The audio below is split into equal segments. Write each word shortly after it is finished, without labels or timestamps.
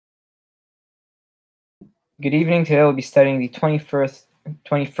Good evening. Today we'll be studying the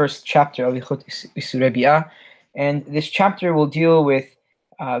 21st chapter of Ikhut Isurebi'ah, and this chapter will deal with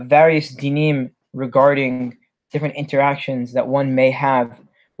various dinim regarding different interactions that one may have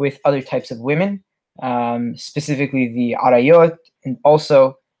with other types of women, specifically the arayot, and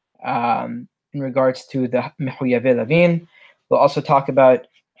also in regards to the mehuyave lavin. We'll also talk about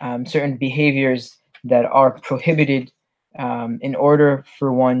certain behaviors that are prohibited in order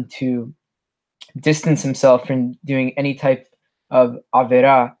for one to distance himself from doing any type of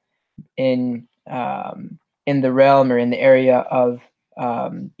avera in the realm or in the area of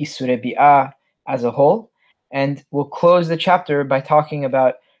Isure Bi'ah as a whole. And we'll close the chapter by talking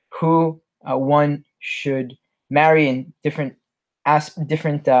about who one should marry and different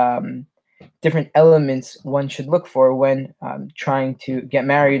elements one should look for when trying to get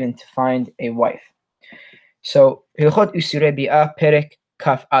married and to find a wife. So Hilchot Isure Bi'ah Perek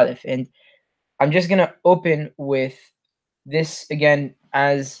Kaf Aleph, and I'm just going to open with this again.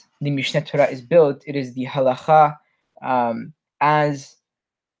 As the Mishneh Torah is built, it is the halacha as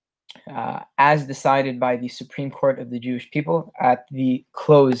decided by the Supreme Court of the Jewish people at the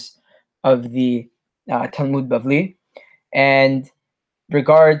close of the Talmud Bavli. And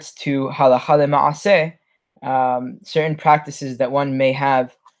regards to halacha lema'aseh, certain practices that one may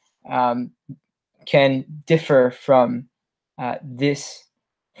have can differ from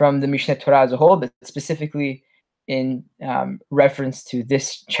from the Mishneh Torah as a whole, but specifically in reference to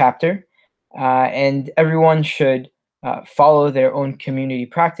this chapter. And everyone should follow their own community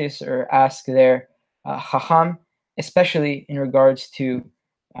practice or ask their chacham, especially in regards to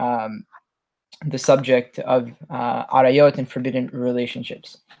the subject of arayot and forbidden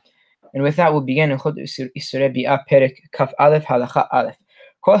relationships. And with that, we'll begin in Chod Isurei Bi'ah Perek Kaf Aleph Halacha Aleph.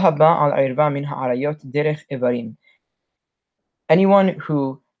 Kol haba al irva min ha'arayot derech evarim. Anyone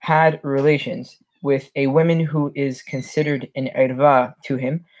who had relations with a woman who is considered an irva to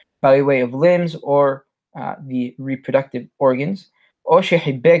him by way of limbs or the reproductive organs, or if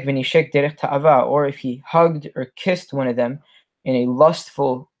he hugged or kissed one of them in a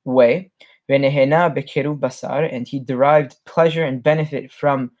lustful way, and he derived pleasure and benefit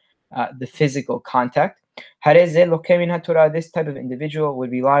from the physical contact, this type of individual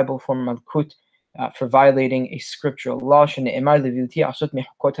would be liable for malkut, for violating a scriptural law, as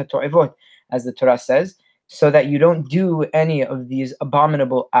the Torah says, so that you don't do any of these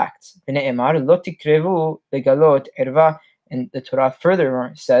abominable acts. And the Torah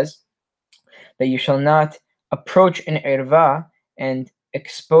furthermore says that you shall not approach an irva and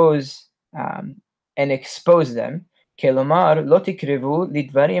expose them. As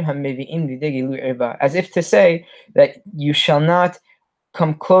if to say that you shall not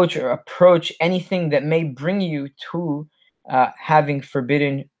come close or approach anything that may bring you to having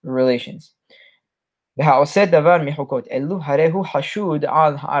forbidden relations. And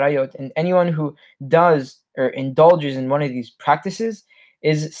anyone who does or indulges in one of these practices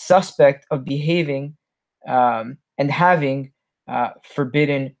is suspect of behaving and having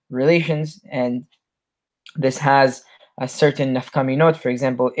forbidden relations. And this has a certain nafkaminot. For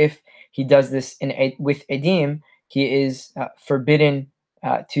example, if he does this with edim, he is forbidden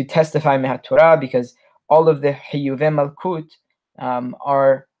to testify mehat Torah, because all of the hiyuve malkut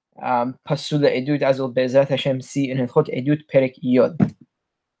are pasula edut, as will Be'ezrat Hashem see in Hilchot Edut Perek Yod.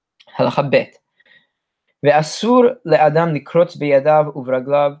 Halacha Bet. Ve'asur le'adam likrotz beyadav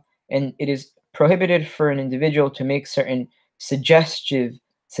uvraglav, and it is prohibited for an individual to make certain suggestive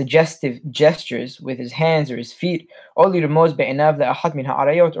gestures with his hands or his feet, or to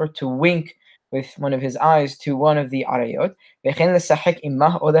wink with one of his eyes to one of the arayot,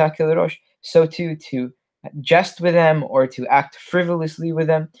 so too to jest with them or to act frivolously with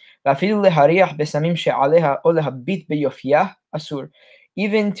them.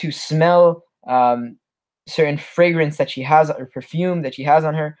 Even to smell certain fragrance that she has, or perfume that she has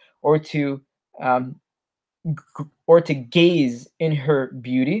on her, or to gaze in her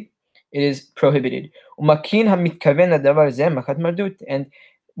beauty, it is prohibited. And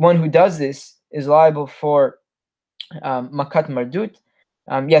one who does this is liable for makat mardut.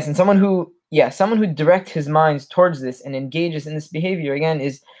 Yes, and someone who directs his minds towards this and engages in this behavior, again,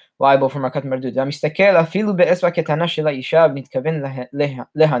 is liable for makat mardut.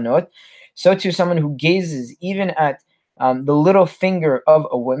 So too, someone who gazes even at the little finger of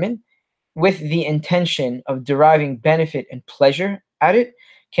a woman with the intention of deriving benefit and pleasure at it,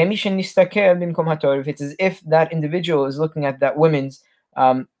 it's as if that individual is looking at that woman's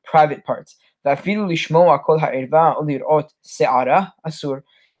private parts. So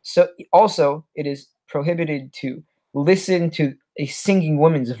also it is prohibited to listen to a singing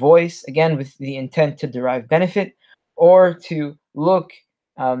woman's voice, again with the intent to derive benefit, or to look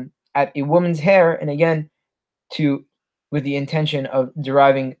at a woman's hair, and again to with the intention of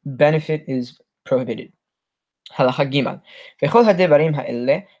deriving benefit, is prohibited. Halacha Gimal. V'chol hadevarim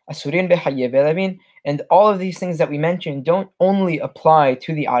ha'eleh asurin b'chayev elevin. And all of these things that we mentioned don't only apply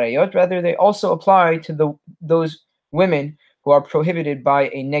to the arayot, rather they also apply to those women who are prohibited by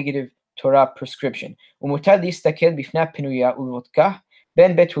a negative Torah prescription. ומותר להסתכל בפני הפנויה ולבודקה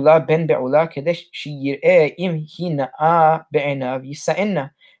בין בתולה בין בעולה כדי שיראה אם היא נאה בעיניו יישאנה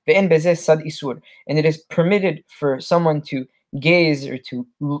ואין בזה סד איסור. And it is permitted for someone to gaze or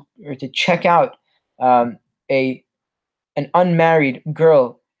to check out an unmarried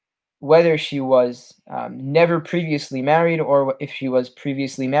girl, whether she was never previously married, or if she was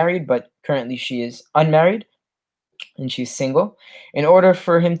previously married but currently she is unmarried and she's single, in order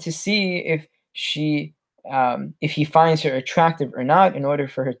for him to see if he finds her attractive or not, in order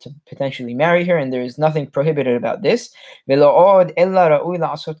for her to potentially marry her. And there is nothing prohibited about this. And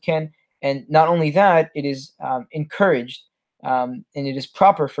not only that, it is encouraged and it is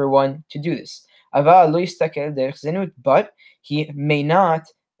proper for one to do this. But he may not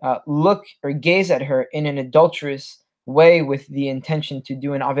look or gaze at her in an adulterous way with the intention to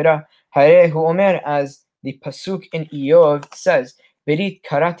do an avira. As the pasuk in Iyov says, Berit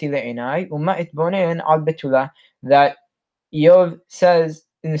karati le'enai uma etbonen al betula, that Iyov says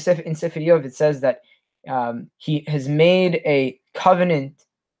in Sefer Iyov, it says that he has made a covenant.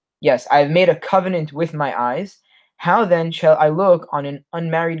 Yes, I have made a covenant with my eyes. How then shall I look on an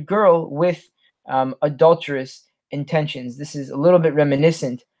unmarried girl with adulterous intentions? This is a little bit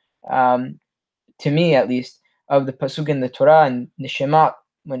reminiscent, to me at least, of the pasuk in the Torah and the Shema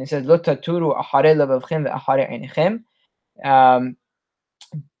when it says "Lo taturu achare levavchem ve'achare einechem."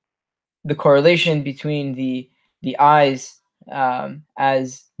 The correlation between the eyes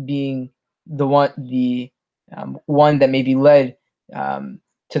as being the one that may be led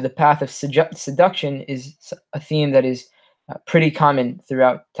to the path of seduction is a theme that is pretty common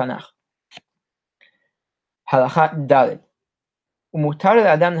throughout Tanakh. Halacha Dalet.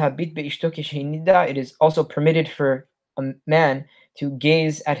 It is also permitted for a man to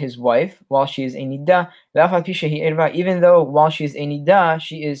gaze at his wife while she is a niddah, even though while she is a niddah,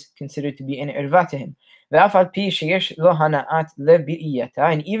 she is considered to be an irva to him.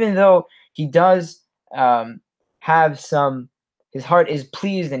 And even though he does have his heart is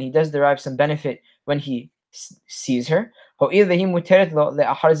pleased and he does derive some benefit when he sees her,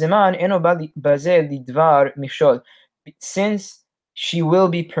 since she will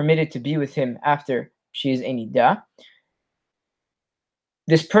be permitted to be with him after she is a niddah,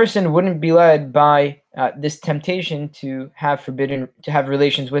 this person wouldn't be led by this temptation to have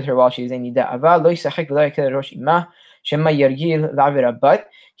relations with her while she is a niddah. But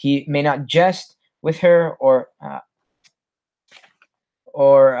he may not jest with her or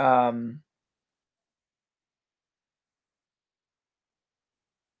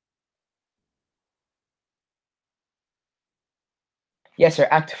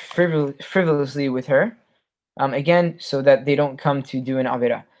act frivolously with her. Again, so that they don't come to do an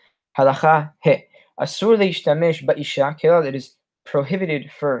avira. Halacha he. Asur leishtamesh ba'isha kelal. It is prohibited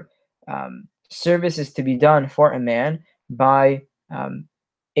for services to be done for a man by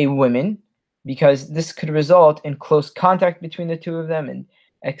a woman, because this could result in close contact between the two of them and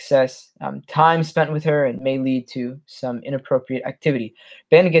excess time spent with her, and may lead to some inappropriate activity.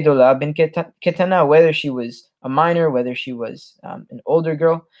 Ben gedola, ben ketana, whether she was a minor, whether she was an older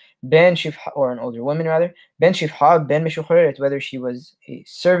girl, ben shifha, or an older woman rather, ben shifha, ben meshucheret, whether she was a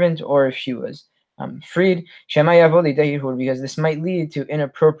servant or if she was freed, shema yavo lidahirhur, because this might lead to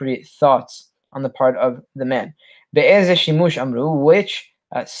inappropriate thoughts on the part of the man. Be'ezeh shimush amru, which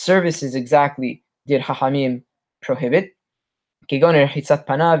services exactly did Chachamim prohibit? For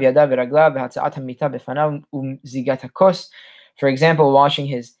example, washing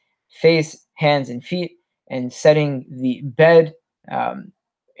his face, hands, and feet, and setting the bed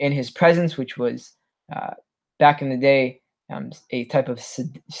in his presence, which was back in the day a type of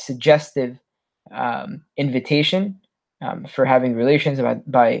suggestive invitation for having relations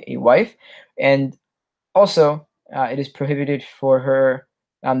by a wife. And also it is prohibited for her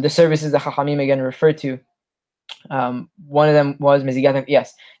the services that Chachamim again referred to. One of them was mezigat,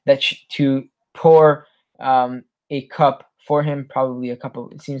 yes, that to pour a cup for him, probably a cup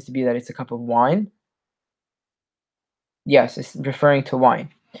of, it seems to be that it's a cup of wine. Yes, it's referring to wine.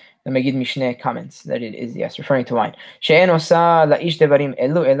 The Megid Mishneh comments that it is, yes, referring to wine.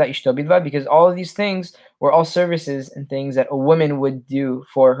 Because all of these things were all services and things that a woman would do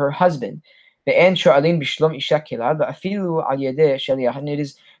for her husband. ואין שואלים בשלום אישה כלל, ואפילו על ידי שליח, and it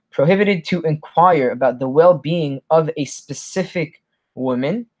is prohibited to inquire about the well-being of a specific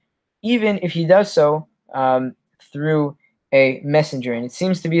woman, even if he does so through a messenger. And it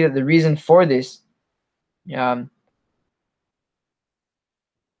seems to be that the reason for this,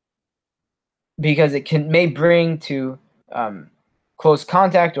 because it may bring to close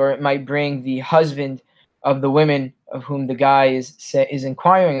contact, or it might bring the husband of the women of whom the guy is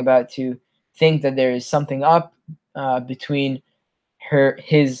inquiring about to think that there is something up between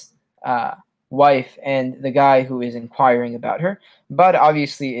his wife and the guy who is inquiring about her. But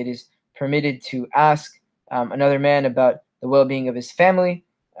obviously, it is permitted to ask another man about the well-being of his family.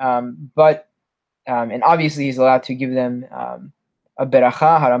 And obviously, he's allowed to give them a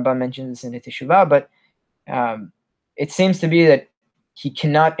beracha. Harambam mentions this in the Teshuvah, but it seems to be that he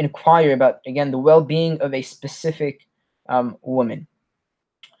cannot inquire about, again, the well-being of a specific woman,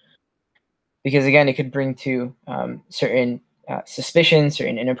 because again, it could bring to certain suspicion,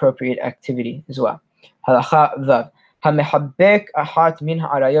 certain inappropriate activity as well. Halacha vav. המחבק אחת מן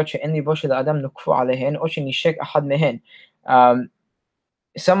העריות שאין ליבו של האדם נוקפו עליהן או שנשק אחד מהן.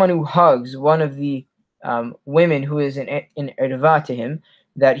 Someone who hugs one of the women who is in irva to him,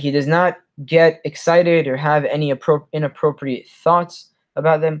 that he does not get excited or have any inappropriate thoughts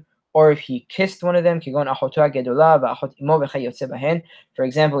about them, or if he kissed one of them, for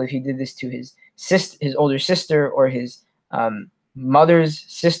example, if he did this to his older sister, or his mother's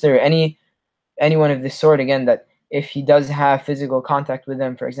sister, anyone of this sort, again, that if he does have physical contact with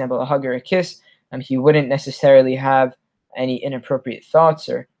them, for example, a hug or a kiss, he wouldn't necessarily have any inappropriate thoughts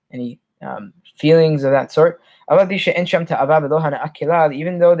or any feelings of that sort. Even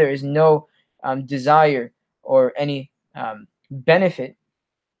though there is no desire or any benefit,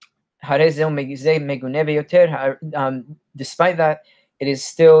 despite that, it is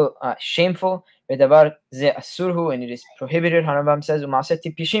still shameful, and it is prohibited. Harambam says,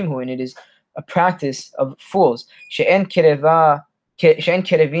 and it is a practice of fools,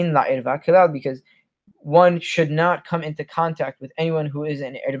 because one should not come into contact with anyone who is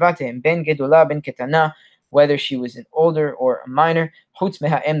an irvatihim, ben gedula ben ketana, whether she was an older or a minor,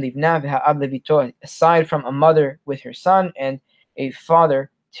 aside from a mother with her son and a father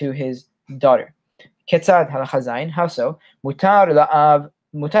to his daughter. Ketzad halacha zayin, how so? Mutar ha'av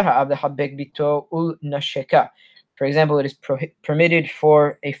lehabek bito ul nasheka. For example, it is permitted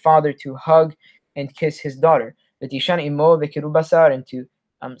for a father to hug and kiss his daughter, v'tishan imo v'kiru basar, and to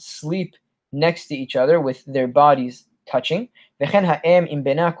sleep next to each other with their bodies touching. So to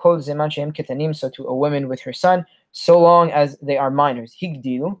a woman with her son, so long as they are minors.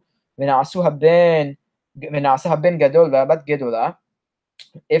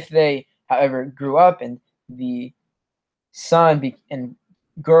 If they, however, grew up and the son and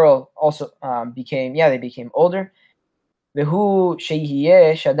girl also became older, and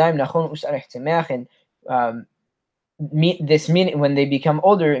this mean when they become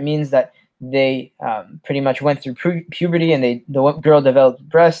older, it means that they pretty much went through puberty, and the girl developed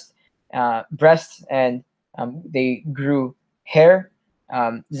breasts, and they grew hair.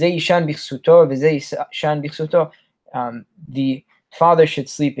 The father should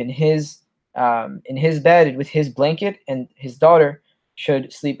sleep in his bed with his blanket, and his daughter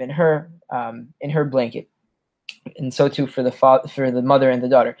should sleep in her blanket. And so too for the mother and the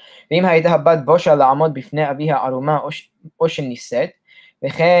daughter.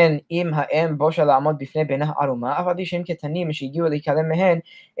 וכן אם האם בושה לעמוד בפני בנה ערומה, אף על פי שהם קטנים שהגיעו להיכלם מהן,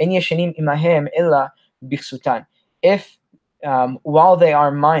 אין ישנים עמהם אלא בכסותן. If while they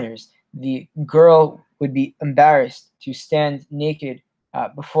are minors, the girl would be embarrassed to stand naked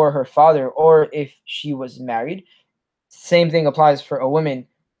before her father, or if she was married, same thing applies for a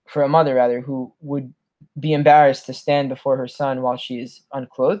mother rather, who would be embarrassed to stand before her son while she is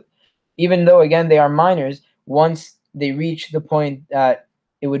unclothed. Even though, again, they are minors, once they reach the point that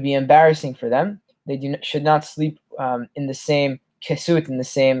it would be embarrassing for them, they should not sleep in the same kesut, in the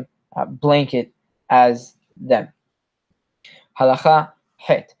same blanket as them. Halacha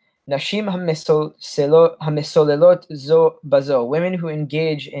het. Nashim hamesolelot zo bazo. Women who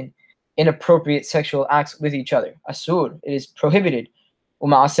engage in inappropriate sexual acts with each other. Asur. It is prohibited.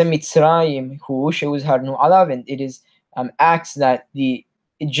 Uma'asem mitzrayim hu sheuzharnu alav. And it is acts that the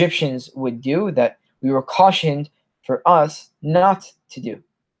Egyptians would do that we were cautioned for us not to do.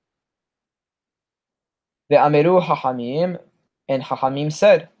 Ve'ameru hachamim, and hachamim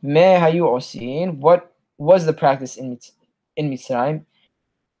said, Me hayu osin. What was the practice in Mitzrayim?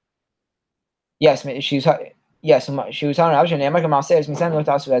 Yes, she was talking as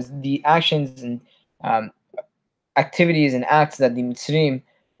the actions and activities and acts that the Mitzrayim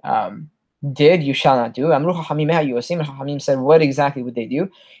did, you shall not do. Amru Chachamim meha yosim, and Chachamim said, what exactly would they do?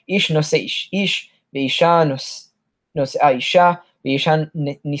 Ish nose ish, veisha nosea isha, veisha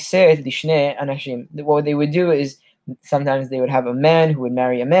niseet lishne anashim. What they would do is sometimes they would have a man who would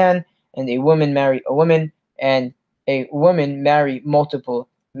marry a man, and a woman marry a woman, and a woman marry multiple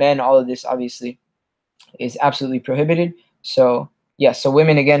men. All of this obviously is absolutely prohibited. So yes, so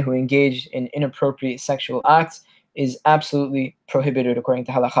women again who engage in inappropriate sexual acts is absolutely prohibited according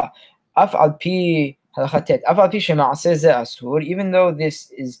to halakha. Af al pi halakha tet, af al pi shema'aseh ze asur, even though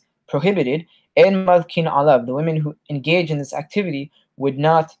this is prohibited, en malkin alav, the women who engage in this activity would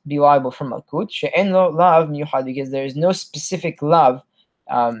not be liable for malkut. She'en lo lav miyuhad, because there is no specific lav,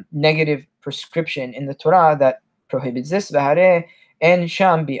 negative prescription in the Torah that prohibits this. V'hareh en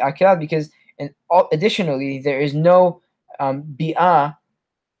sham bi akil, because and additionally, there is no bi'ah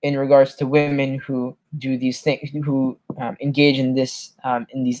in regards to women who do these things, who engage in this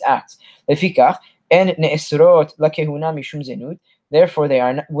in these acts. Lefikach en ne'esrot lakehuna mishum zenut. Therefore, they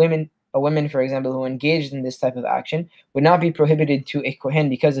are not women. A woman, for example, who engaged in this type of action would not be prohibited to a kohen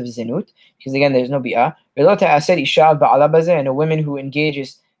because of zenut, because again, there's no bi'ah. And a woman who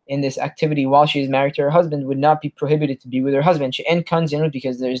engages in this activity while she is married to her husband would not be prohibited to be with her husband. She'en kan zenut,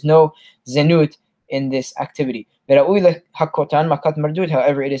 because there is no zenut in this activity. However,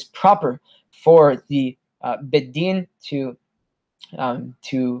 it is proper for the beddin to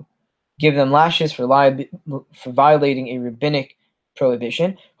give them lashes for violating a rabbinic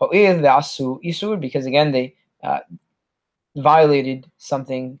prohibition. Because again they violated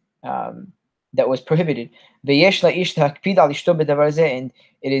something that was prohibited. And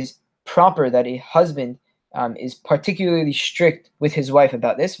it is proper that a husband is particularly strict with his wife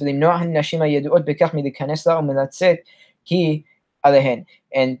about this. And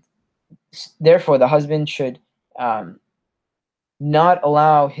therefore the husband should not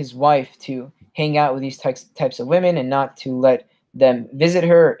allow his wife to hang out with these types of women, and not to let them visit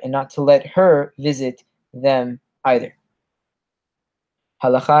her, and not to let her visit them either.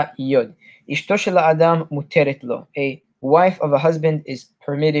 Halacha Yod. Ishto shel adam muteret lo. A wife of a husband is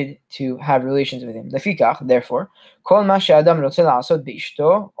permitted to have relations with him. Lefikach, therefore, kol ma she'adam rotze la'asot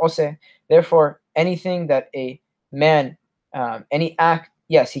be'ishto oseh. Therefore, anything that a man, any act,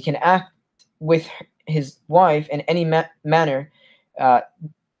 yes, he can act with his wife in any manner,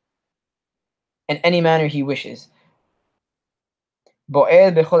 in any manner he wishes.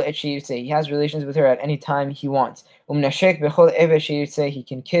 Bo'el bechol et he has relations with her at any time he wants. Umnashek bechol eve he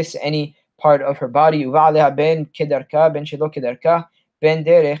can kiss any part of her body. Uva'aleha ben kedarka, ben shelo kedarka, ben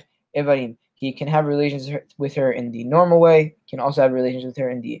derech evarim. He can have relations with her in the normal way. He can also have relations with her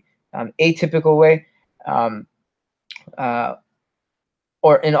in the atypical way, and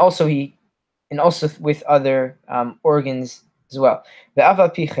also with other organs as well.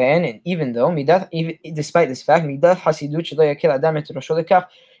 And even though, despite this fact, it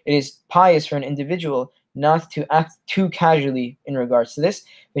is pious for an individual not to act too casually in regards to this.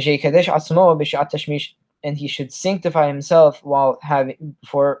 And he should sanctify himself while having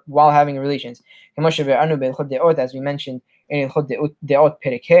relations. As we mentioned in Ilchot De'ot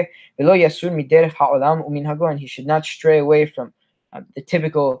Perek, and he should not stray away from the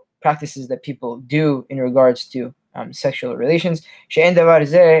typical practices that people do in regards to sexual relations.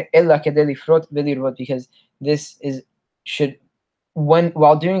 Because this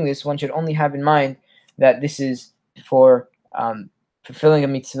while doing this, one should only have in mind that this is for fulfilling a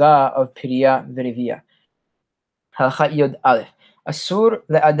mitzvah of Piriya Verivia. Halakha Yod Aleph. Asur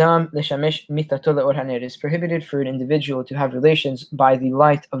le'adam leshamesh mitato le'or haner. It is prohibited for an individual to have relations by the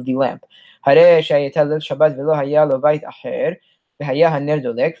light of the lamp. Hareh shayeta leil Shabbat velo haya lo bait acher v'haya haner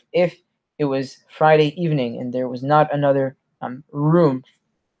dolek. If it was Friday evening and there was not another room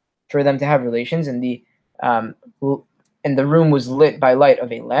for them to have relations, and the room was lit by light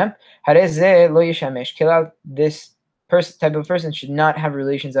of a lamp, hareh zeh lo yishamesh kilal. This type of person should not have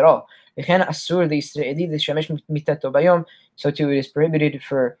relations at all. So too, it is prohibited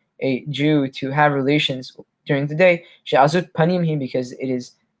for a Jew to have relations during the day, because it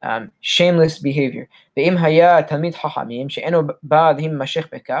is shameless behavior. If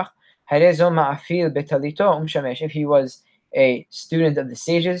he was a student of the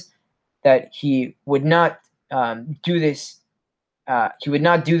sages, that he would not do this. He would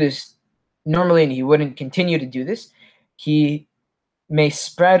not do this normally, and he wouldn't continue to do this. He may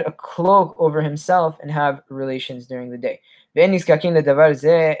spread a cloak over himself and have relations during the day. And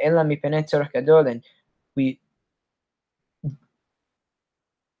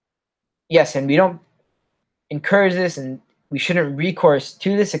we don't encourage this, and we shouldn't recourse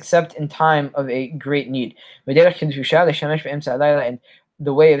to this except in time of a great need. And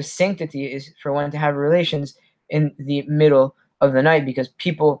the way of sanctity is for one to have relations in the middle of the night, because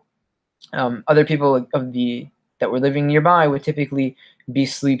other people of the that were living nearby would typically be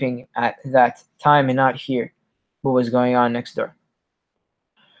sleeping at that time and not hear what was going on next door.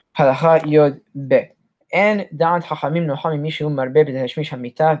 Halacha Yod Bet. אין דעת חכמים נוחה ממי שהוא מרבה בתשמיש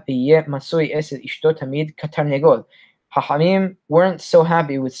המיטה ויהיה מצוי אצל אשתו תמיד כתרנגול. Hachamim weren't so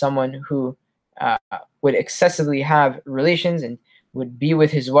happy with someone who would excessively have relations and would be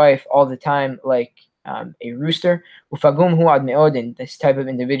with his wife all the time like a rooster. Ufagum hu ad meod, and this type of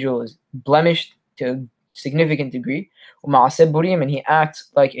individual is blemished to a significant degree. Uma'aseh burim, and he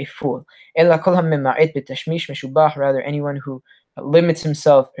acts like a fool. Ella kol hamema'et betashmish meshubach, rather anyone who limits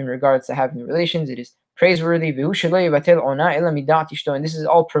himself in regards to having relations, it is praiseworthy. And this is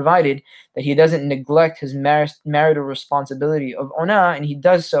all provided that he doesn't neglect his marital responsibility of ona, and he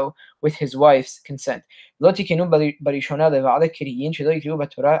does so with his wife's consent. Back in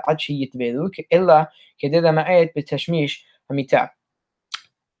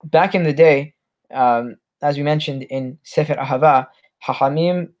the day, as we mentioned in Sefer Ahava,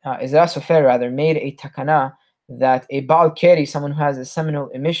 Hachamim, Ezra Sofer rather, made a takana that a Baal Keri, someone who has a seminal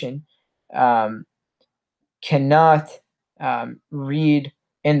emission, cannot read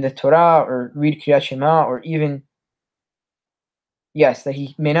in the Torah or read Kriyat Shema, or even, that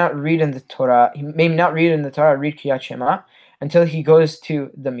he may not read in the Torah, read Kriyat Shema until he goes to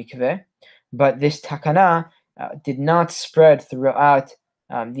the mikveh. But this takana did not spread throughout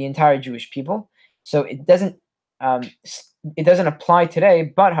the entire Jewish people, so it doesn't apply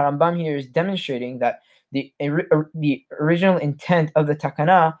today. But Harambam here is demonstrating that the original intent of the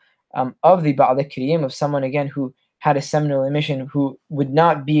takana of the Ba'al Kriyim, of someone again who had a seminal emission, who would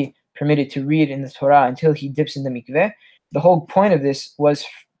not be permitted to read in the Torah until he dips in the mikveh. The whole point of this was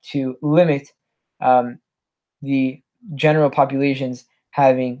to limit the general population's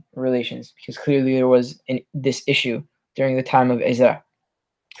having relations, because clearly there was this issue during the time of Ezra.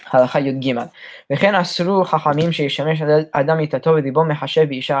 Halacha Yud Gimel. V'chen asru chachamim sheishamesh adam itato v'libo mechashev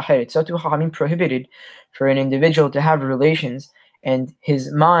b'isha acheret. So too Chachamim prohibited for an individual to have relations and his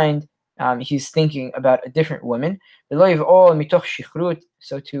mind, he's thinking about a different woman. V'lo yiv'ol mitoch shichrut.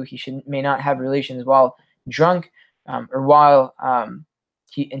 So too he may not have relations while drunk or while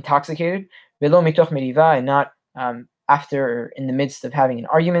he intoxicated. V'lo mitoch meriva, and not after or in the midst of having an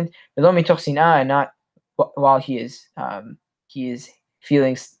argument. V'lo mitoch sinah, and not while he is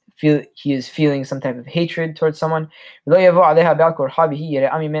feeling some type of hatred towards someone. And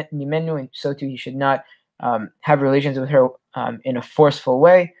so too he should not have relations with her in a forceful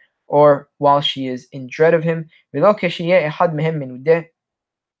way, or while she is in dread of him.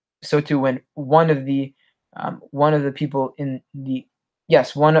 So too when one of the people in the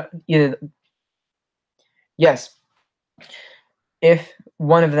if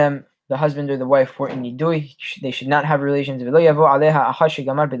one of them, the husband or the wife, were in nidui, they should not have relations. So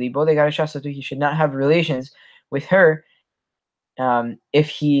he should not have relations with her if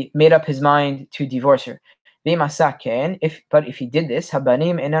he made up his mind to divorce her. But if he did this,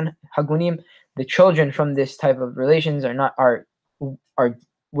 the children from this type of relations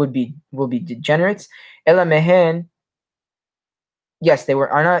will be degenerates. They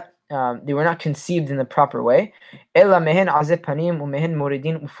were not conceived in the proper way.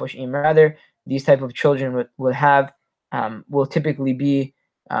 Rather, these type of children will typically be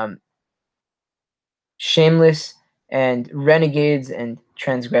shameless and renegades and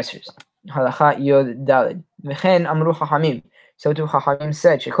transgressors. Halacha Yod Daled. V'chen amru chachamim. So too Chachamim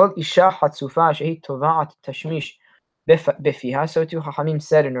said, Shekol isha hatzufa shehi tovaat tashmish befiha. So too Chachamim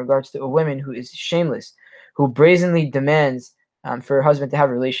said in regards to a woman who is shameless, who brazenly demands for her husband to have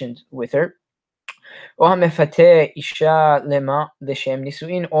relations with her. Or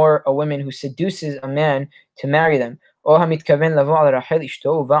a woman who seduces a man to marry them. Or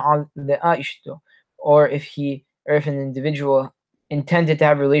if an individual intended to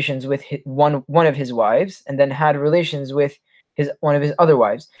have relations with one of his wives and then had relations with one of his other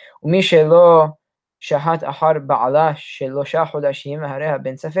wives. And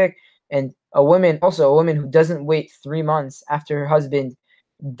a woman who doesn't wait 3 months after her husband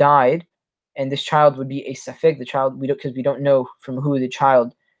died, and this child would be a safek, because we don't know from who the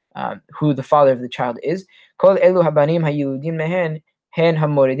father of the child is.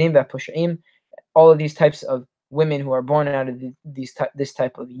 All of these types of women who are born out of this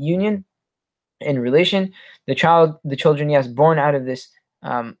type of union in relation, the children, born out of this,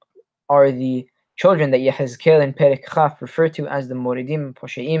 are the children that Yehezkel and Perek Chaf refer to as the Moridim,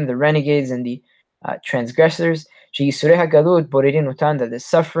 Posheim, the renegades and the transgressors. That the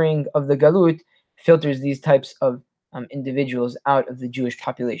suffering of the Galut filters these types of individuals out of the Jewish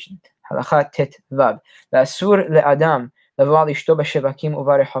population. Halakha tet vav. V'asur le'adam לבוא על אשתו בשווקים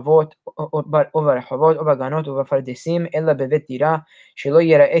וברחובות ובגנות ובפרדסים אלא בבית דירה שלא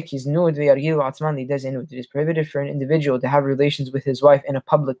ייראה כזנות וירגילו עצמן לידי זנות. It is prohibited for an individual to have relations with his wife in a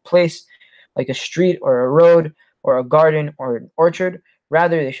public place like a street or a road or a garden or an orchard.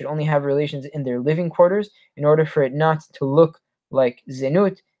 Rather, they should only have relations in their living quarters in order for it not to look like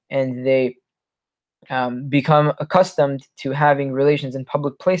zenut, and they become accustomed to having relations in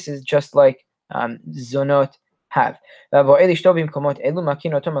public places just like zonot have. And someone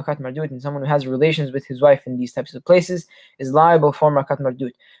who has relations with his wife in these types of places is liable for makat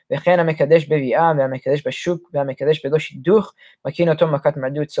mardut.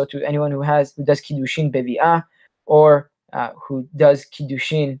 So to anyone who does kiddushin bevi'ah, or who does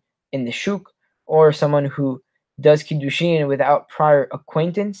kiddushin in the shuk, or someone who does kiddushin without prior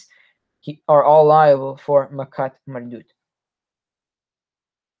acquaintance, are all liable for makat mardut.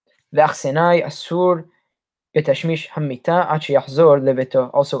 V'achsenai asur betashmish hamita ad sheyachzor lebeto.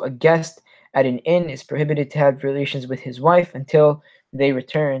 Also, a guest at an inn is prohibited to have relations with his wife until they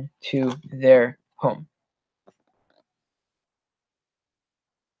return to their home.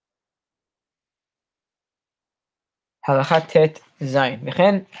 Halakha tet zayin.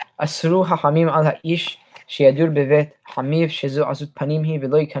 V'chen asru hachamim al ha'ish שידור בבית חמיו שזו עזות פנים היא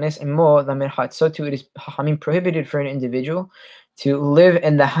ולא ייכנס עמו למרחץ. So too it is hachamim prohibited for an individual to live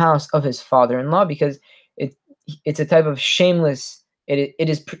in the house of his father-in-law, because it's a type of shameless, it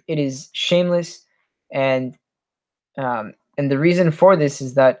is shameless, and the reason for this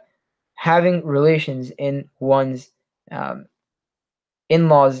is that having relations in one's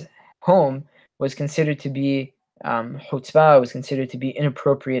in-laws home was considered to be chutzpah, was considered to be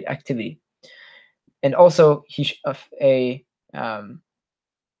inappropriate activity. And also, a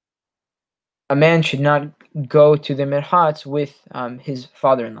man should not go to the merchatz with his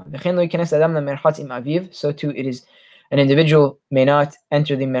father-in-law. So too, it is an individual may not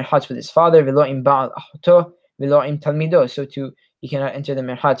enter the merchatz with his father. So too, he cannot enter the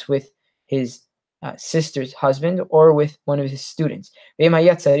merchatz with his sister's husband or with one of his students. But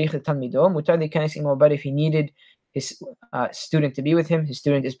if he needed his student to be with him, his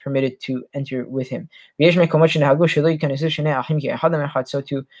student is permitted to enter with him. So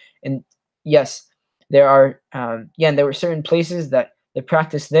too, and yes, there were certain places that the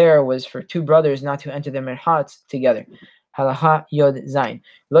practice there was for two brothers not to enter the merchatz together. Halacha yod zayin.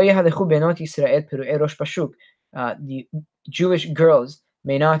 Lo yehalechu benot Yisrael peru'ei rosh bashuk. The Jewish girls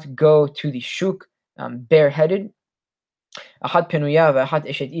may not go to the shuk bareheaded. Achat penuya ve'achat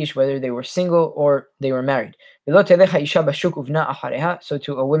eshet ish, whether they were single or they were married. So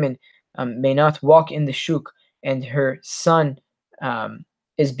too, a woman may not walk in the shuk and her son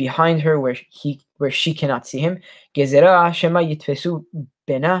is behind her where she cannot see him. Gezerah shema yitfesu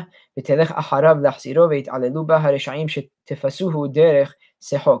bena v'telech acharav lachziro ve'it'alelu ba haresha'im shetefasuhu derech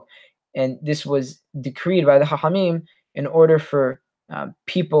sehok. And this was decreed by the Chachamim in order for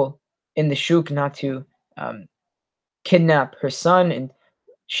people in the shuk not to kidnap her son, and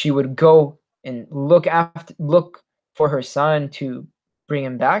she would go and look for her son to bring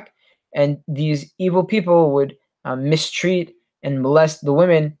him back. And these evil people would mistreat and molest the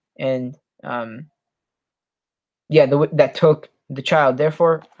women, and that took the child.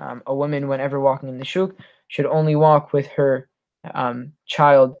 Therefore, a woman, whenever walking in the shuk, should only walk with her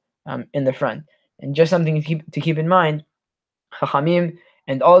child in the front. And just something to keep in mind, Chachamim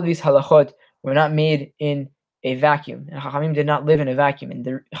and all of these halachot were not made in a vacuum. And Chachamim did not live in a vacuum.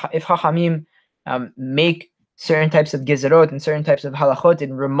 And if Chachamim make certain types of gezerot and certain types of halachot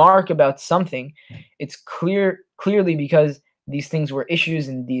and remark about something, it's clearly because these things were issues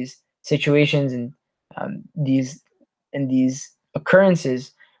and these situations and these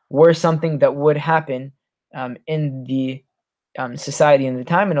occurrences were something that would happen in the society in the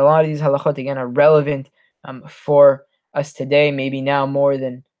time. And a lot of these halachot, again, are relevant for us today, maybe now more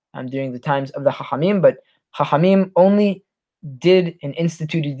than during the times of the Chachamim. But Chachamim only did and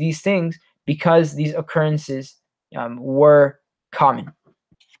instituted these things because these occurrences were common.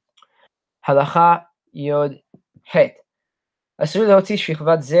 Halacha yod het. Asur leotzi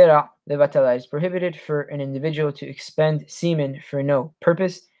shvichvat zera levatala. It's prohibited for an individual to expend semen for no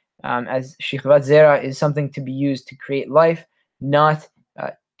purpose, as shvichvat zera is something to be used to create life, not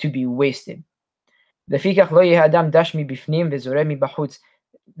to be wasted.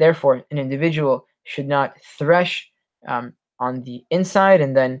 Therefore, an individual should not thresh on the inside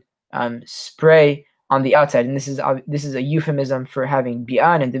and then spray on the outside. And this is a euphemism for having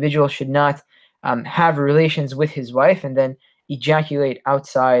bi'ah. An individual should not have relations with his wife and then ejaculate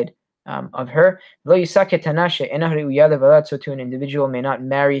outside of her. So to an individual may not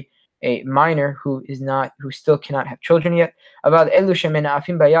marry a minor who still cannot have children yet. אבל אלו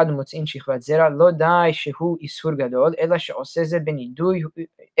שמנאפים ביד ומוצאים שכבת זרע, לא די שהוא איסור גדול, אלא שעושה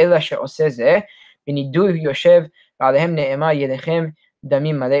זה בנידוי יושב, ועליהם נאמר ידיכם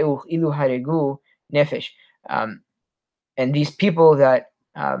דמים מלאו, אילו הרגו נפש. And these people that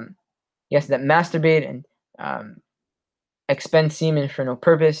that masturbate and expend semen for no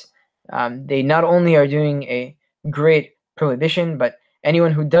purpose, they not only are doing a great prohibition, but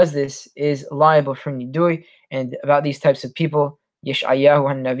anyone who does this is liable for nidui. And about these types of people,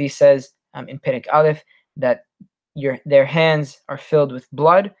 Yeshayahu Navi says in Perek Aleph that their hands are filled with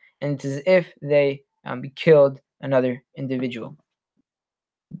blood, and it's as if they killed another individual.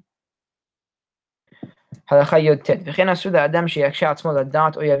 הלכה י"ט וכן אסור לאדם שיקשה עצמו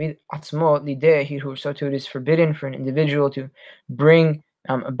לדעת או יביא עצמו לידי הרהור. So too it is forbidden for an individual to bring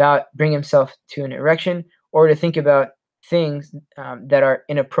himself to an erection or to think about things that are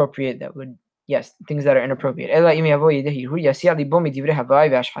inappropriate, things that are inappropriate. אלא אם יבוא לידי הרהור יסיע ליבו מדברי הווי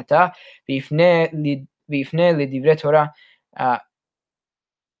והשחתה ויפנה לדברי תורה.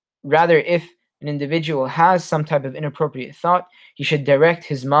 Rather, if an individual has some type of inappropriate thought, he should direct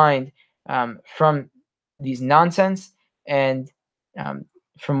his mind from these nonsense and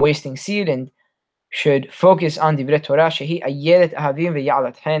from wasting seed, and should focus on divrei Torah shehi ayelet ahavim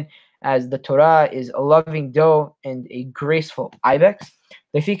ve'yalat hen, as the Torah is a loving doe and a graceful ibex.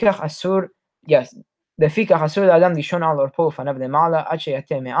 Lefikach asur l'adam lishon al orpo ufanav lemala ad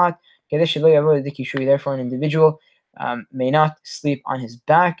sheyateh me'at kedei shelo yavo liday kishui. Therefore, an individual may not sleep on his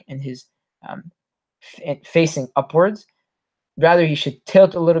back and his facing upwards. Rather, he should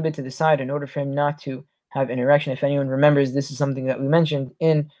tilt a little bit to the side in order for him not to have an erection. If anyone remembers, this is something that we mentioned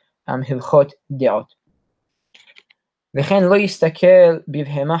in Hilchot Deot. וכן לא יסתכל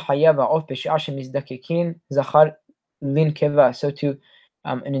בבהמה חיה ועוף בשעה שמזדקקין זכר לנקבה. So too,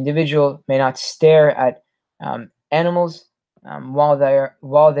 an individual may not stare at animals while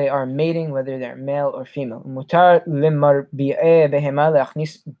they are mating, whether they're male or female. מותר למרביעי בהמה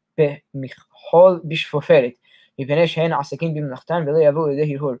להכניס במכחול בשפופרת מפני שהן עסקים במלאכתן ולא יבואו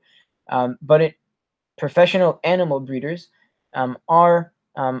לידי הרהור. But professional animal breeders are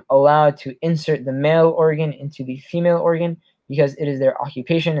allowed to insert the male organ into the female organ because it is their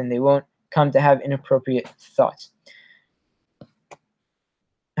occupation and they won't come to have inappropriate thoughts.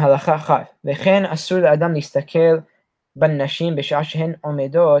 הלכה ח' וכן אסור לאדם להסתכל בנשים בשעה שהן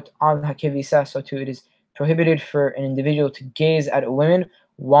עומדות על הכביסה. So too, it is prohibited for an individual to gaze at a woman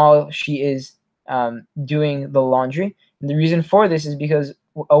while she is doing the laundry. And the reason for this is because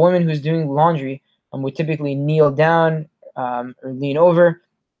a woman who's doing laundry would typically kneel down or lean over,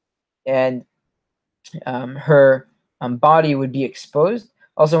 and her body would be exposed.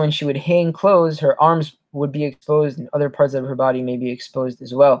 Also, when she would hang clothes, her arms would be exposed and other parts of her body may be exposed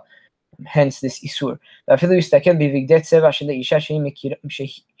as well. Hence this isur.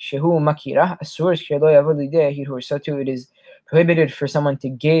 So too, it is prohibited for someone to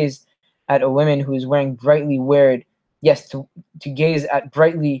gaze at a woman who is wearing to gaze at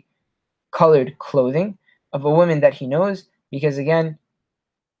brightly colored clothing of a woman that he knows, because again,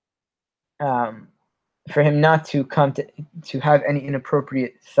 for him not to come to have any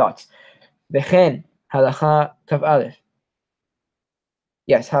inappropriate thoughts. V'chen halacha kaf aleph.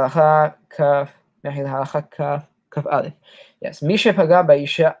 Yes, halacha kaf aleph. Yes, misha paga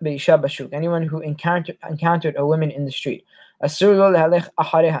ba'isha bashuk. Anyone who encountered a woman in the street, asur lo lehalech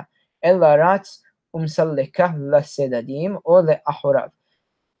achareha ella ratz umsallekah lasedadim or le'achorav.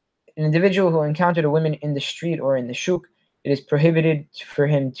 An individual who encountered a woman in the street or in the shuk, it is prohibited for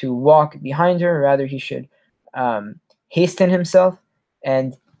him to walk behind her. Rather, he should hasten himself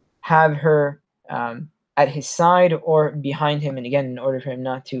and have her at his side or behind him, and again, in order for him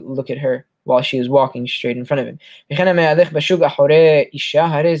not to look at her while she is walking straight in front of him. And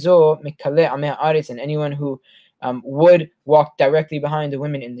anyone who would walk directly behind the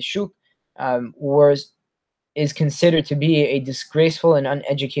women in the shuk is considered to be a disgraceful and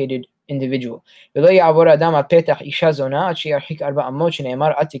uneducated individual. So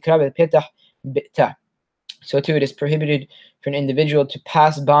too, it is prohibited for an individual to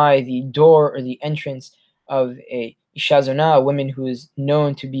pass by the door or the entrance of a isha zona, a woman who is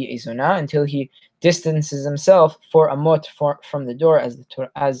known to be a zona, until he distances himself 4 amot from the door, as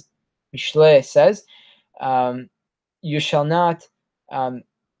Mishle says. You shall not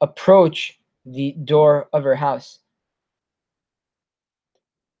approach the door of her house.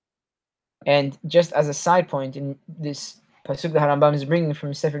 And just as a side point, in this pasuk the Harambam is bringing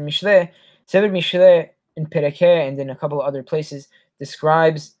from Sefer Mishle in Perek and in a couple of other places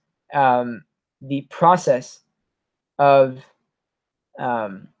describes the process of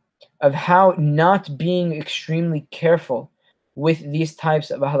um, how not being extremely careful with these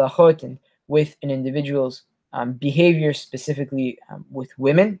types of halachot and with an individual's behavior, specifically with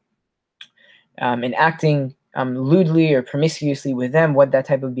women, and acting lewdly or promiscuously with them, what that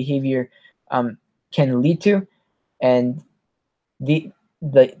type of behavior can lead to. And the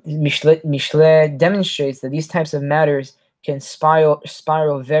Mishle demonstrates that these types of matters can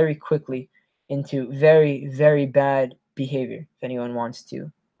spiral very quickly into very, very bad behavior. If anyone wants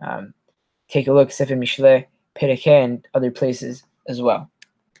to take a look, Sefer Mishle, Pereke, and other places as well.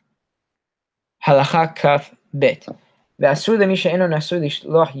 Halacha Kaf Bet. It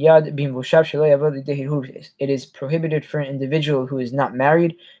is prohibited for an individual who is not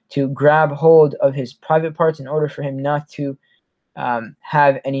married to grab hold of his private parts in order for him not to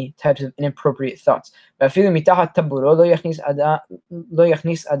have any types of inappropriate thoughts. So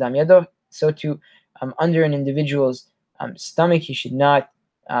to under an individual's stomach, he should not,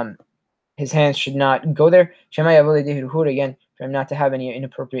 his hands should not go there. Again, for him not to have any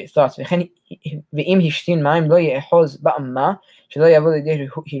inappropriate thoughts. So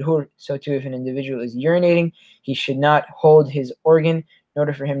too, if an individual is urinating, he should not hold his organ in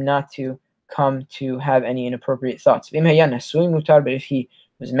order for him not to come to have any inappropriate thoughts. But if he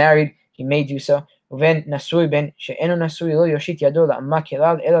was married, he may do so. And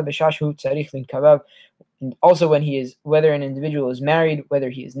also when he is, whether an individual is married, whether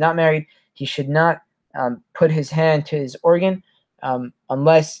he is not married, he should not put his hand to his organ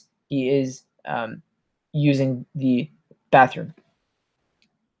unless he is using the bathroom.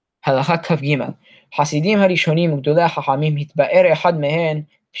 Halacha Kaf Gimel. Hasidim harishonim ugdolei hachamim hitba'er echad mehen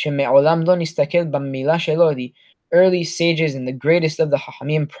שמעולם לא נסתכל במילה שלו. The early sages and the greatest of the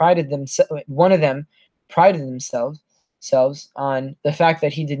Hachamim prided themselves, one of them prided themselves on the fact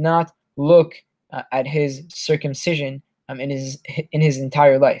that he did not look at his circumcision in his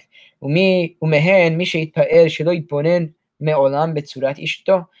entire life. ומהן מי שהתפאר שלא יתבונן מעולם בצורת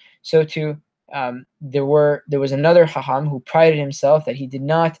אשתו. So there was another Hacham who prided himself that he did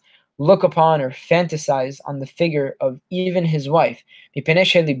not look upon or fantasize on the figure of even his wife. And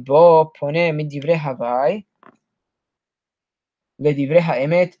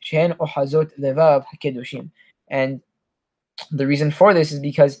the reason for this is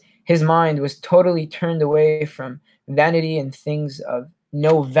because his mind was totally turned away from vanity and things of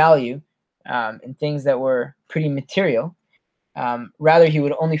no value, and things that were pretty material. Rather, he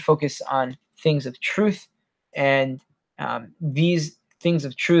would only focus on things of truth, and these things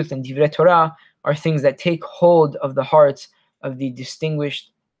of truth and Divrei Torah are things that take hold of the hearts of the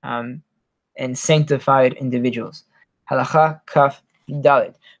distinguished and sanctified individuals. Halacha Kaf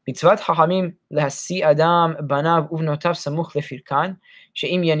Dalet. Mitzvat Chachamim lehasi Adam banav uvnotav samuch lefirkan,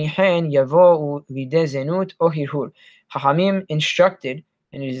 she'im yanichen yavo lidei zenut o hirhur. Chachamim instructed,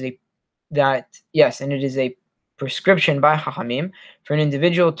 and it is a prescription by Chachamim for an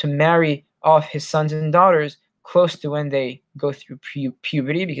individual to marry off his sons and daughters close to when they go through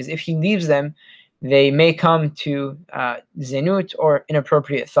puberty, because if he leaves them, they may come to zenut or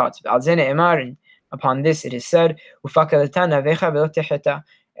inappropriate thoughts. And upon this it is said,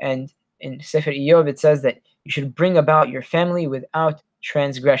 and in Sefer Iyov it says that you should bring about your family without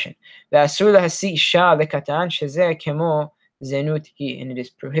transgression. And it is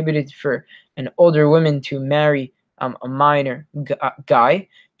prohibited for an older woman to marry a minor guy,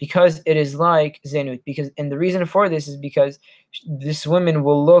 because it is like zenut. And the reason for this is because this woman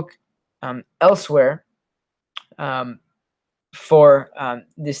will look elsewhere for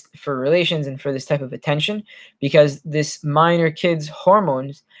relations and for this type of attention, because this minor kid's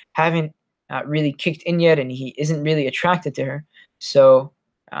hormones haven't really kicked in yet, and he isn't really attracted to her. So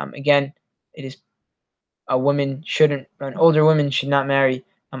again, it is an older woman should not marry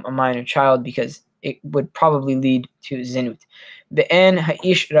a minor child, because it would probably lead to zenut. Be'en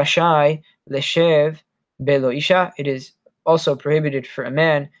ha'ish rashai leshev belo isha. It is also prohibited for a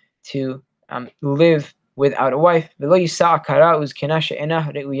man to live without a wife. Velo yisa akara uzkena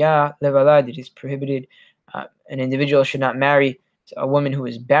she'ena re'uya levalad. It is prohibited. An individual should not marry a woman who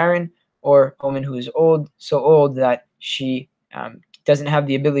is barren, or a woman who is so old that she doesn't have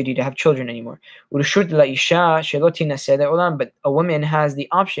the ability to have children anymore. But a woman has the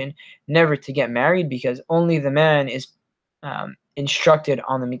option never to get married, because only the man is instructed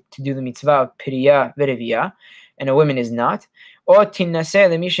to do the mitzvah of piriyah vereviyah, and a woman is not. So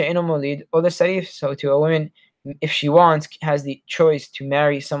to a woman, if she wants, has the choice to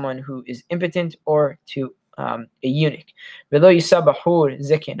marry someone who is impotent, or to a eunuch.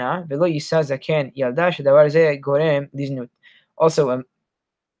 Also,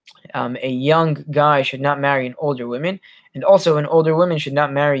 A young guy should not marry an older woman, and also an older woman should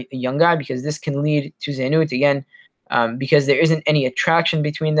not marry a young guy, because this can lead to zenut again, because there isn't any attraction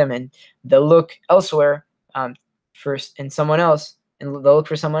between them, and they'll look elsewhere first in someone else, and they'll look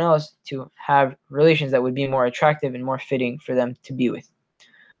for someone else to have relations that would be more attractive and more fitting for them to be with.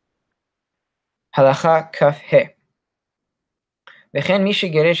 Halacha kaf he.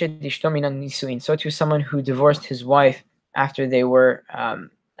 So to someone who divorced his wife after they were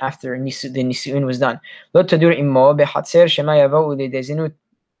after the nisuin was done.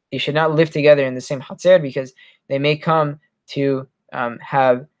 They should not live together in the same hatzer, because they may come to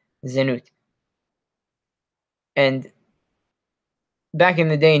have zenut. And back in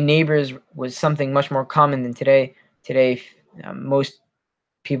the day, neighbors was something much more common than today. Today, most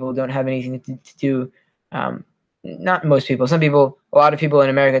people don't have anything to do. Not most people. Some people, a lot of people in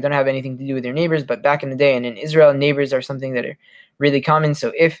America don't have anything to do with their neighbors. But back in the day, and in Israel, neighbors are something that are really common.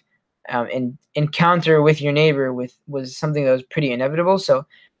 So if an encounter with your neighbor was something that was pretty inevitable, so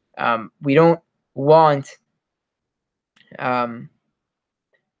we don't want,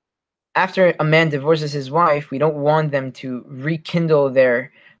 after a man divorces his wife, we don't want them to rekindle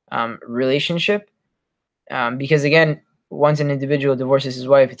their relationship, because again, once an individual divorces his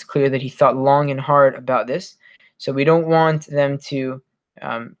wife, it's clear that he thought long and hard about this. So we don't want them to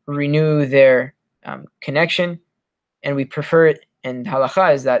renew their connection, and we prefer it. And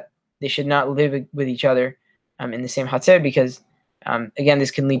halacha is that they should not live with each other in the same hatzer, because again, this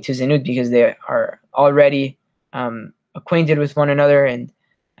can lead to zenut, because they are already acquainted with one another, and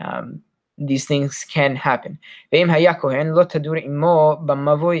these things can happen. And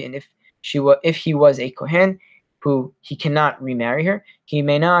if he was a kohen who he cannot remarry her, he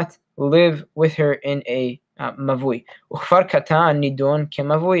may not live with her in a mavui. A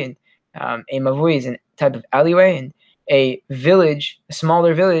mavui is a type of alleyway, and a village, a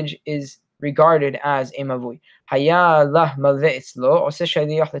smaller village, is regarded as a mavui.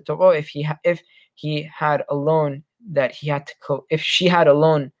 If he had a loan that he had to, if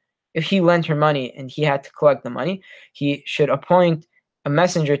he lent her money and he had to collect the money, he should appoint a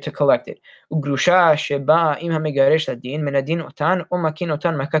messenger to collect it.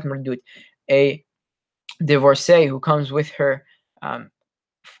 A divorcee who comes with her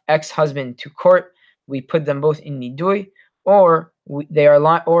ex-husband to court, we put them both in nidui, or we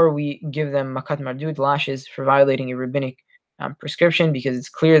give them makat mardut, lashes, for violating a rabbinic prescription, because it's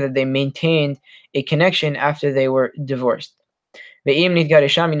clear that they maintained a connection after they were divorced. If,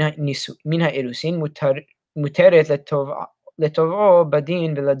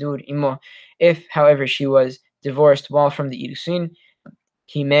 however, she was divorced while from the irusin,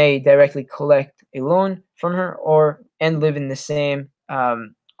 he may directly collect a loan from her and live in the same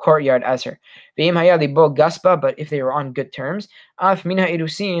courtyard as her. But if they were on good terms, even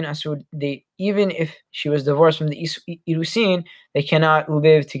if she was divorced from the irusin, they cannot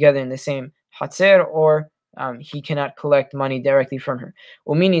live together in the same hatzer, or he cannot collect money directly from her.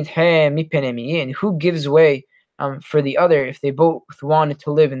 And who gives way for the other if they both wanted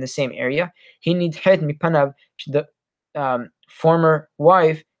to live in the same area? He needs the former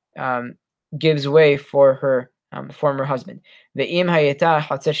wife gives way for her former husband. But if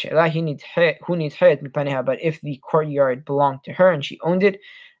the courtyard belonged to her and she owned it,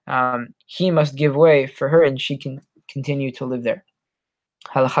 he must give way for her, and she can continue to live there.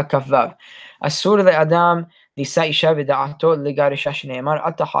 Halacha kaf vav. Asur le'adam לישא אישה בדעתו לגרשה, שנאמר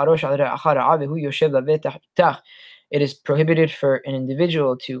אל תחרוש על רעך רעה והוא יושב לבטח איתך. It is prohibited for an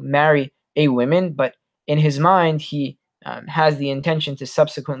individual to marry a woman, but in his mind he has the intention to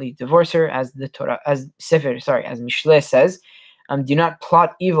subsequently divorce her, as the Torah, as Mishle says, do not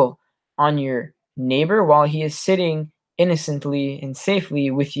plot evil on your neighbor while he is sitting innocently and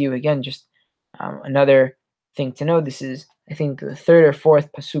safely with you. Again, just another thing to know. This is, I think, the third or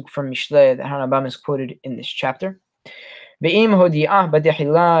fourth pasuk from Mishle that Harambam is quoted in this chapter. But if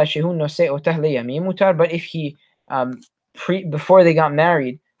he, before they got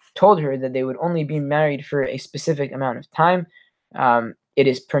married, told her that they would only be married for a specific amount of time, it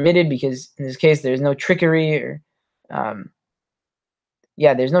is permitted, because in this case there's no trickery, or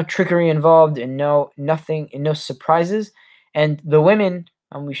there's no trickery involved, and no surprises. And the women,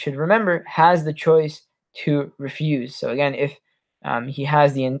 we should remember, has the choice to refuse. So again, if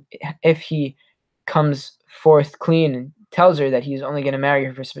he comes forth clean and tells her that he's only going to marry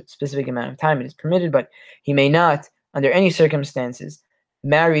her for a specific amount of time, it is permitted, but he may not, under any circumstances,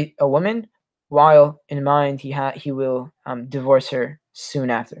 marry a woman while in mind he will divorce her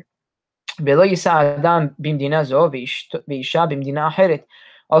soon after.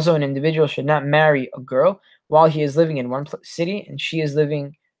 Also, an individual should not marry a girl while he is living in one city and she is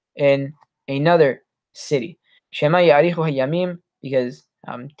living in another city. Shema ya'arichu hayamim, because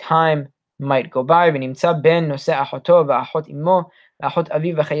time might go by. V'nimtza ben noseh achoto v'achot imo v'achot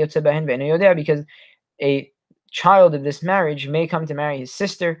aviv v'chayotze bahen ve'eno yodea, because a child of this marriage may come to marry his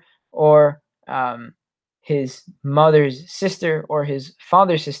sister, or his mother's sister, or his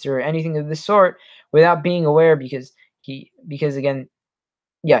father's sister, or anything of the sort, without being aware, because again,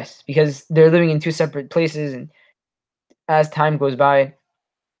 yes, because they're living in two separate places, and as time goes by,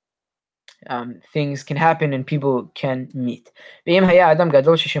 things can happen and people can meet. But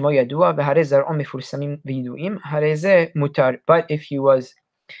if he was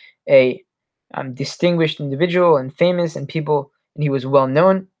a distinguished individual and famous, and he was well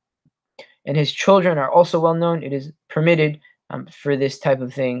known, and his children are also well known, it is permitted for this type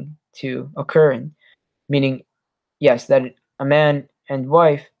of thing to occur, and meaning, yes, that a man and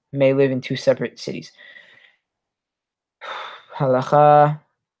wife may live in two separate cities. Halacha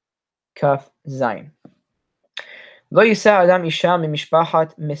Kaf Zayin. לא יישא אדם אישה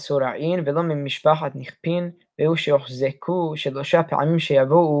ממשפחת מסורעין ולא ממשפחת נכפין, והוא שהוחזקו 3 פעמים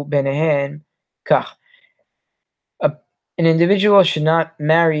שיבואו ביניהם כך. An individual should not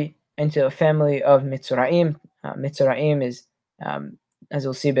marry into a family of Mitzrayim. Mitzrayim is, as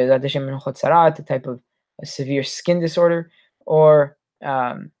we'll see, Be'ezrat Hashem Menachot Sarat, a type of a severe skin disorder, or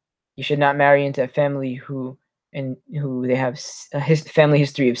you should not marry into a family who they have a family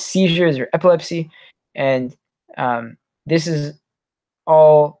history of seizures or epilepsy, and this is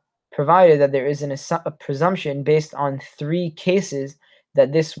all provided that there is a presumption based on 3 cases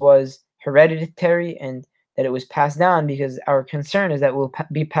that this was hereditary and that it was passed down, because our concern is that it will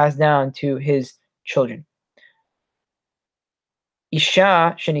be passed down to his children.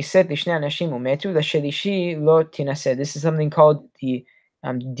 Isha sheniset lishne anashim umetu l'shelishi lo tinaseh. This is something called the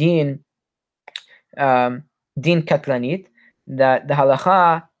din katlanit. That the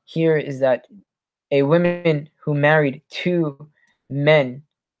halacha here is that a woman who married 2 men,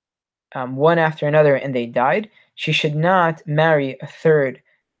 one after another, and they died, she should not marry a 3rd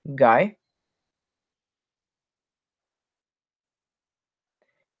guy.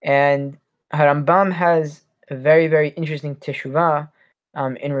 And Harambam has a very, very interesting teshuvah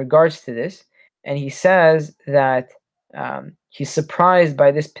in regards to this, and he says that he's surprised by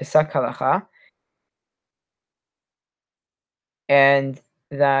this Pesak halacha, and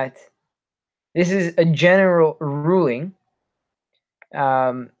that this is a general ruling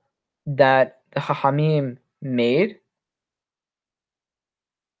that the Chachamim made,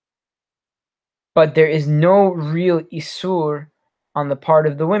 but there is no real isur on the part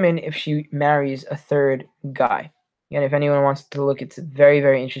of the women if she marries a 3rd guy. And if anyone wants to look, it's a very,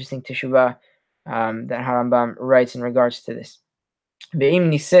 very interesting teshuvah that Harambam writes in regards to this.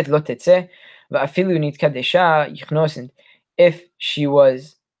 And if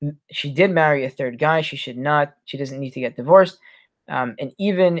she did marry a 3rd guy, she doesn't need to get divorced. And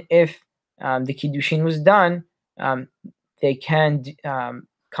even if the kiddushin was done, they can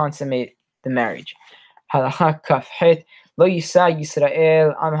consummate the marriage. Halacha Kaf Het. Lo yisa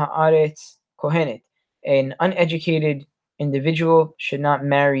Yisrael am haaretz kohenet. An uneducated individual should not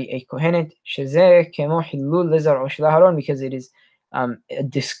marry a kohenet. Shezeh kemo hilul lezaro shel Aharon, because it is a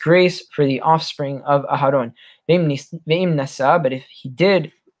disgrace for the offspring of Aharon. Ve'im nasa, but if he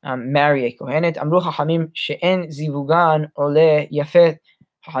did marry a kohenet, amru chachamim she'en zivugan ole yafet.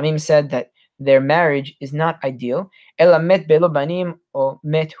 Chachamim said that their marriage is not ideal. Ela met belo banim, or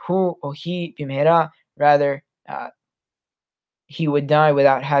met hu or he bimhera, rather he would die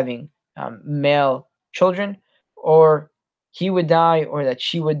without having male children, or he would die, or that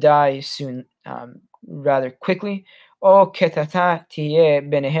she would die soon, rather quickly, or ketata tiye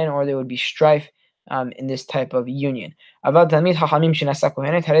benehen, or there would be strife in this type of union. However, if a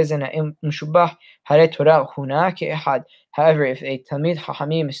Talmid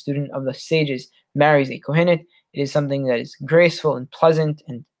Chachamim, a student of the sages, marries a kohenet, it is something that is graceful and pleasant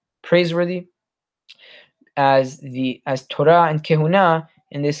and praiseworthy, as Torah and Kehuna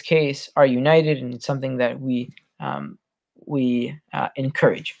in this case are united, and it's something that we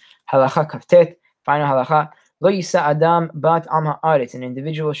encourage. Halacha Kaftet, final halacha. Lo yisa adam bat am haaretz. An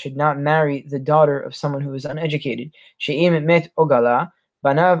individual should not marry the daughter of someone who is uneducated. She'im met ogala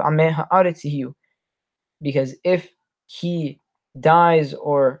banav ameh haaretz hiyu. Because if he dies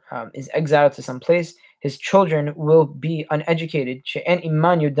or is exiled to some place, his children will be uneducated. She'en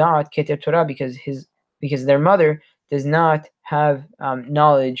iman yudaat keter Torah, because their mother does not have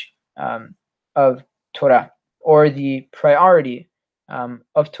knowledge of Torah, or the priority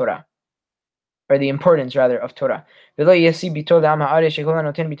of Torah, or the importance rather of Torah.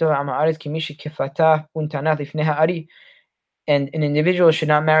 and an individual should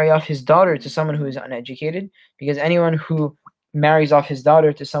not marry off his daughter to someone who is uneducated, because anyone who marries off his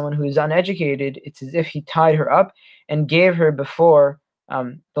daughter to someone who is uneducated, it's as if he tied her up and gave her before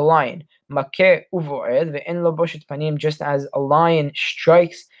the lion. Just as a lion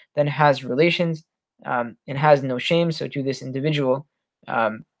strikes, then has relations, and has no shame, so to this individual,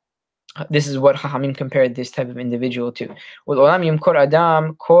 this is what Chachamim compared this type of individual to. Chachamim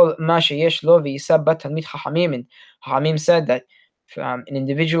said that an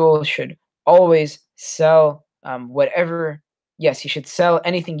individual should always sell whatever. Yes, he should sell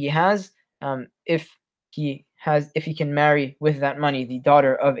anything he has, if he can marry with that money the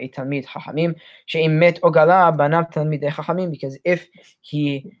daughter of a Talmid Chachamim. Because if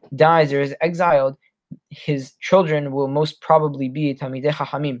he dies or is exiled, his children will most probably be Talmidei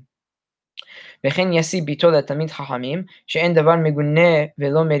Chachamim. וכן ישיא ביתו לתלמיד חכמים, שאין דבר מגונה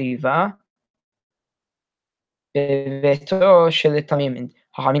ולא מריבה בביתו של תלמיד. And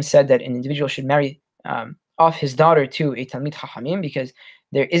Chachamim said that an individual should marry off his daughter to a Talmid Chachamim, because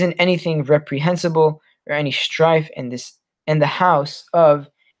there isn't anything reprehensible or any strife in the house of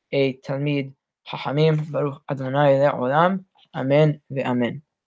a Talmid Chachamim. Baruch Adonai le'olam. Amen ve'amen.